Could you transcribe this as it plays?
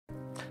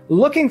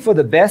Looking for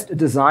the best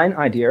design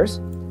ideas?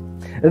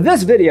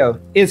 This video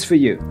is for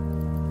you.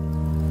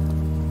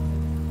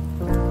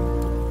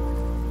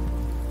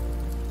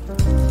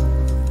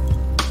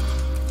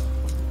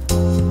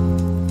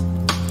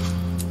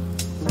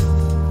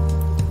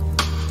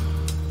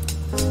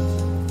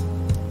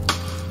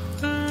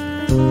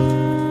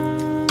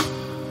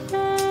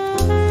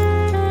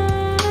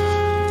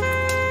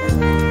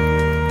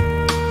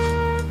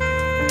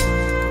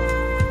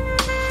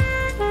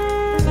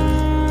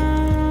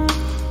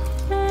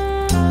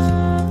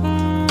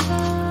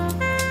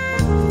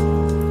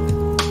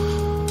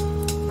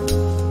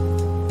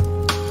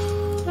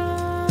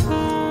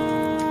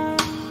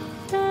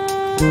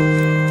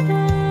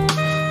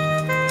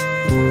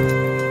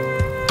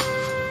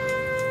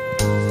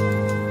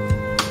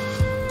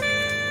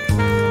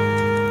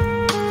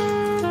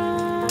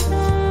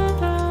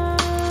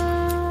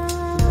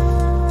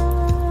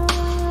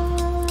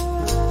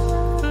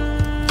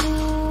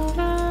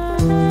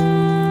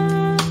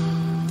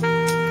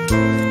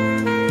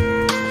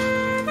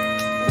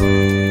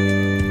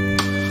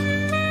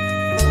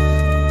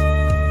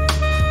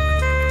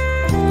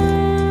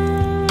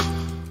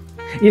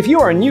 If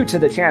you are new to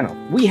the channel,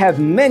 we have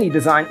many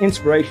design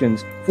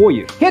inspirations for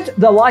you. Hit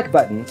the like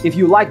button if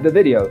you like the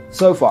video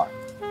so far.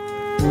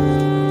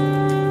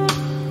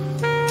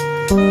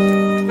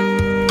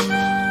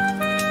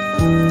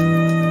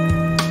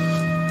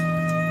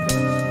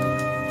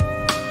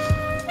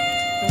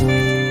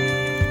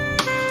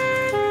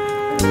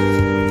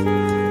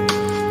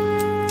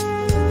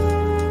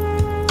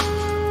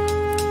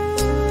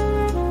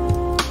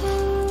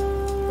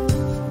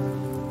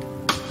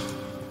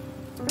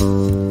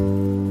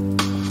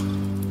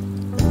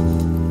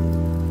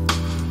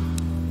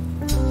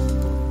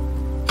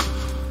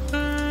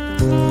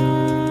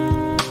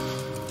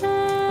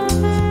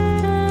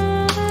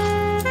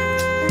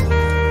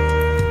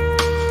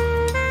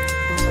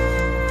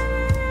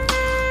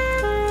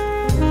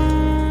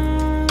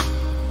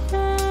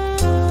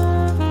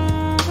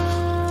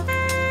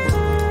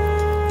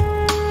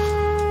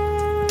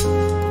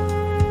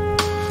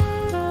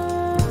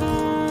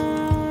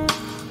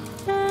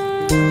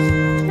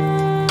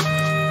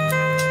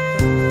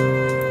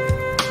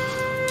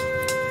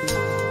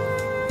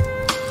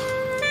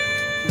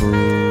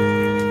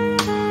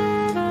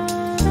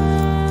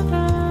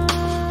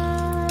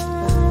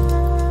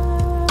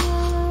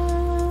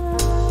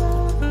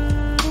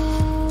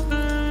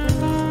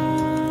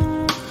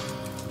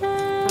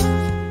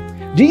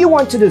 Do you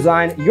want to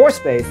design your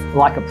space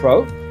like a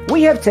pro?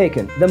 We have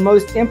taken the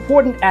most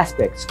important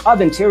aspects of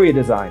interior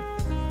design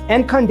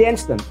and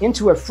condensed them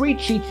into a free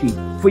cheat sheet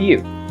for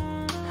you.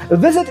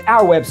 Visit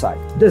our website,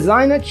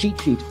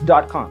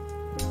 designercheatsheet.com.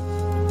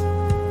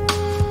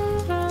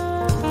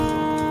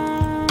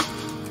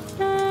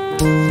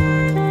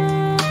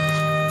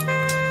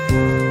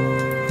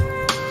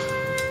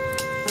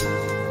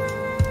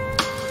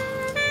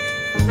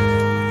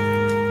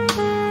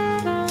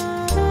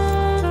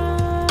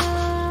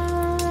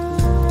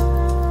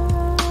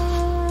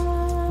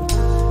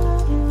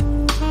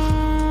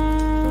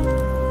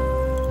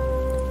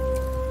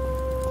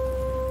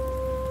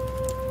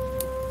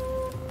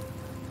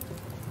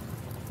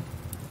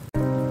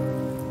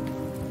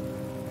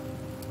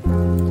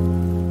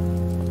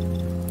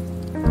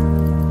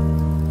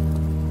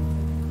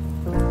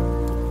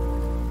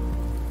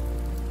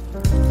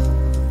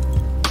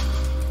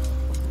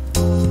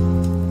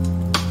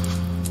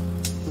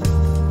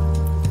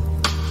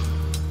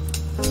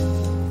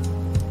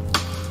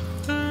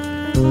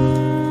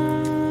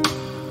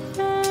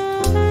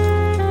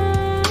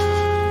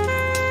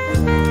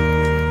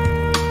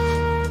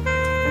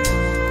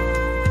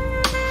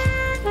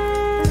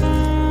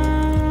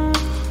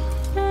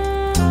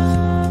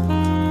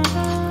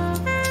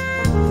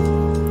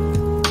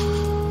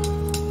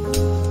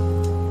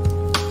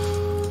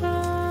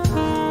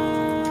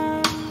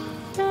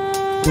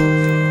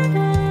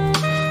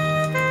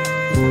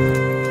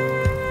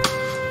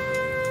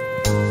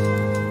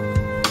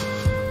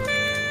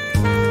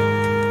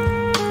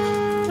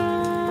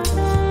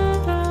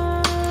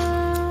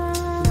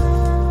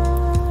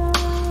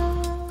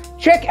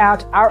 Check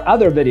out our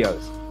other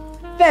videos.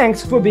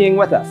 Thanks for being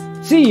with us.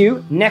 See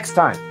you next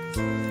time.